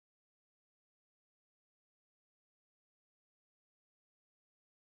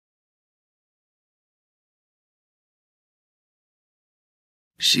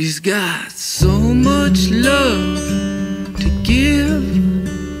She's got so much love to give,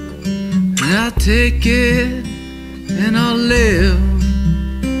 and I'll take it and I'll live.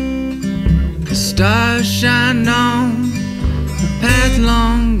 The stars shine on the path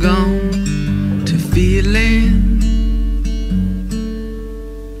long gone to feeling,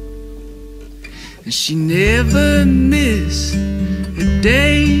 and she never missed a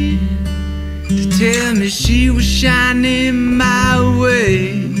day to tell me she was shining my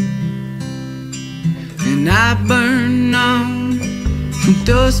way. And I burn on from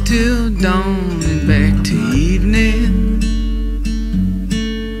dusk till dawn and back to evening.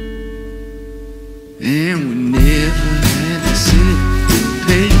 And we never had to sit the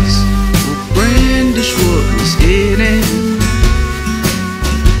pace or brandish what was hidden.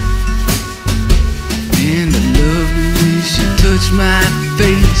 And I love when she touched my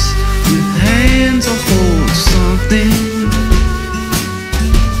face with hands on hold of something.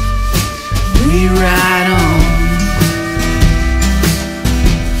 We ride on,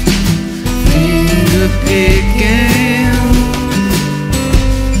 finger picking,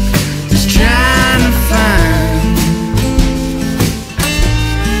 just trying to find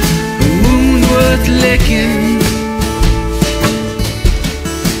a wound worth licking.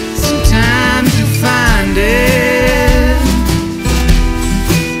 Sometimes you find it,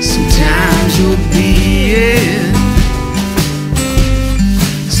 sometimes you'll be it.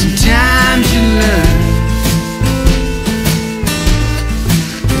 Sometimes you learn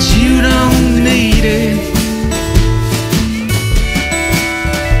that you don't need it.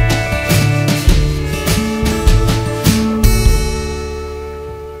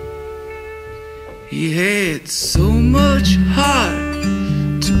 He had so much heart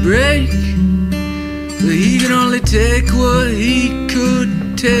to break, but he could only take what he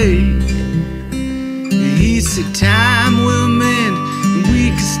could take. And he said time will mend and we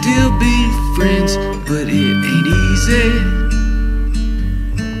can still be friends, but it ain't easy.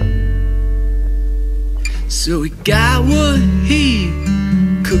 So he got what he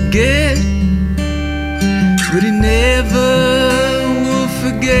could get, but he never will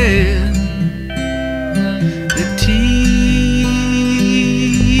forget the teenage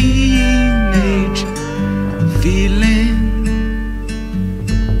feeling.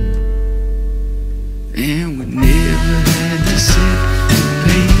 And we never had to set the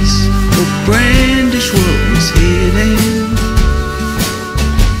pace or brandish what was hidden.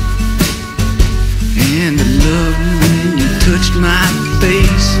 And I love when you touched my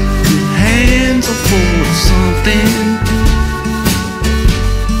face with hands are full of something.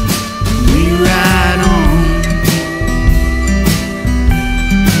 We ride on,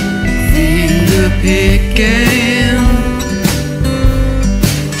 finger picking,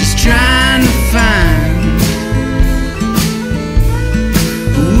 just trying to find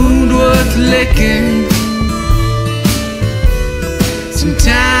a wound worth licking.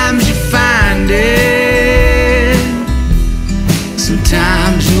 Sometimes you find it,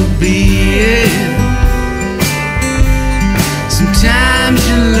 sometimes you'll be it. Sometimes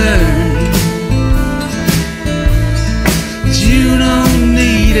you learn